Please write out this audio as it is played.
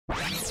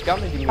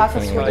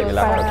pasos futuros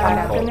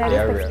para tener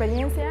esta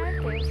experiencia.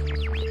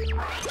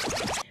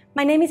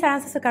 My name is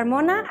Aranza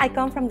Carmona. I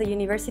come from the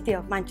University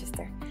of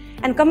Manchester.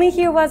 And coming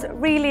here was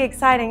really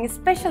exciting,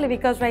 especially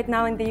because right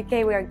now in the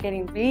UK we are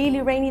getting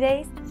really rainy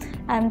days.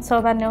 I'm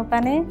Soba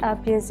Neopane, a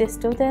PhD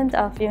student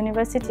of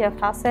University of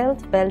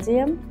Hasselt,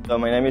 Belgium. So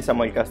my name is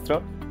Samuel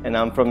Castro and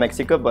I'm from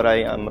Mexico, but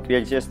I am a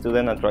PhD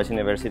student at Roque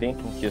University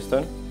in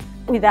Houston.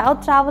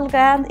 Without travel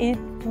grant, it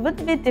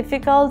would be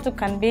difficult to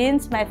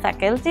convince my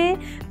faculty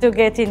to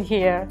get in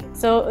here.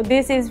 So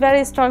this is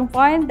very strong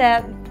point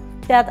that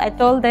I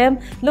told them,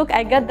 look,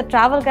 I got the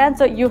travel grant,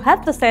 so you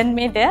have to send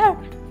me there.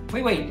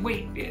 Wait.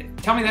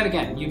 Tell me that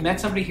again. You met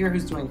somebody here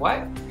who's doing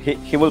what?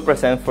 He will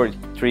present for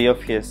 3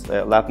 of his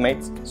lab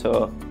mates.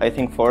 So I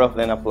think 4 of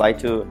them applied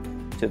to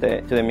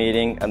the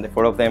meeting, and the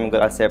 4 of them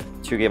got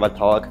accepted to give a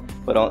talk,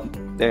 but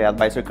the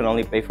advisor can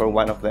only pay for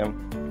 1 of them.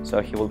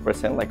 So he will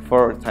present like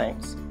 4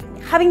 times.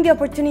 Having the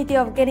opportunity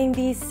of getting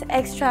this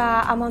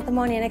extra amount of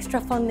money and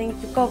extra funding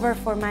to cover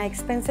for my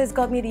expenses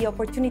got me the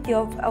opportunity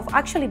of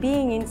actually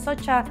being in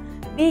such a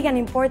big and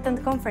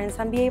important conference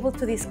and be able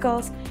to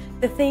discuss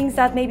the things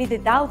that maybe the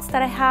doubts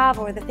that I have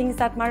or the things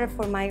that matter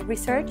for my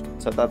research.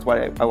 So that's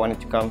why I wanted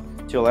to come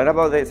to learn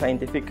about the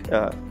scientific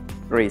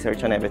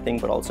research and everything,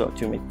 but also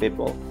to meet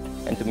people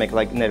and to make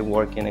like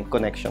networking and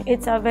connection.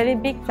 It's a very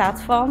big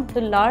platform to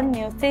learn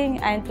new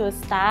things and to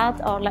start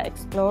or like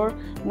explore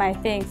my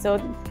things. So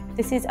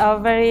this is a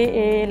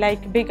very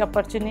big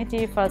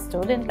opportunity for a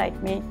student like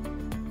me.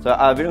 So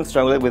I've been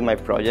struggling with my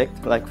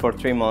project. Like for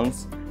 3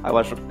 months, I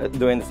was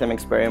doing the same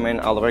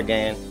experiment all over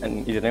again,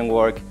 and it didn't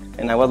work.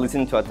 And I was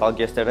listening to a talk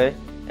yesterday,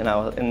 and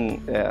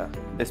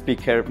the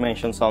speaker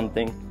mentioned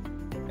something,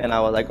 and I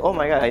was like, oh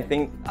my God, I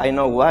think I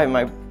know why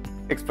my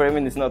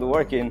experiment is not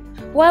working.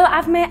 Well,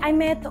 I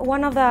met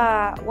one of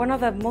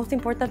the most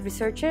important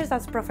researchers.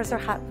 That's Professor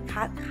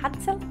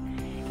Hatzel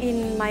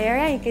in my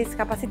area in case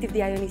capacitive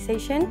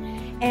deionization,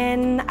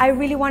 and I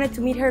really wanted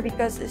to meet her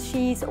because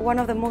she's one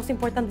of the most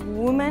important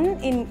women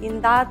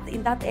in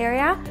that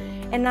area,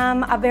 and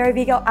I'm a very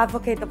big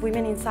advocate of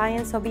women in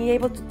science. So being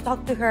able to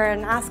talk to her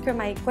and ask her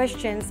my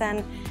questions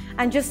and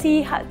just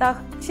see that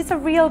she's a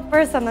real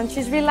person and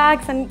she's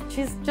relaxed and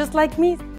she's just like me.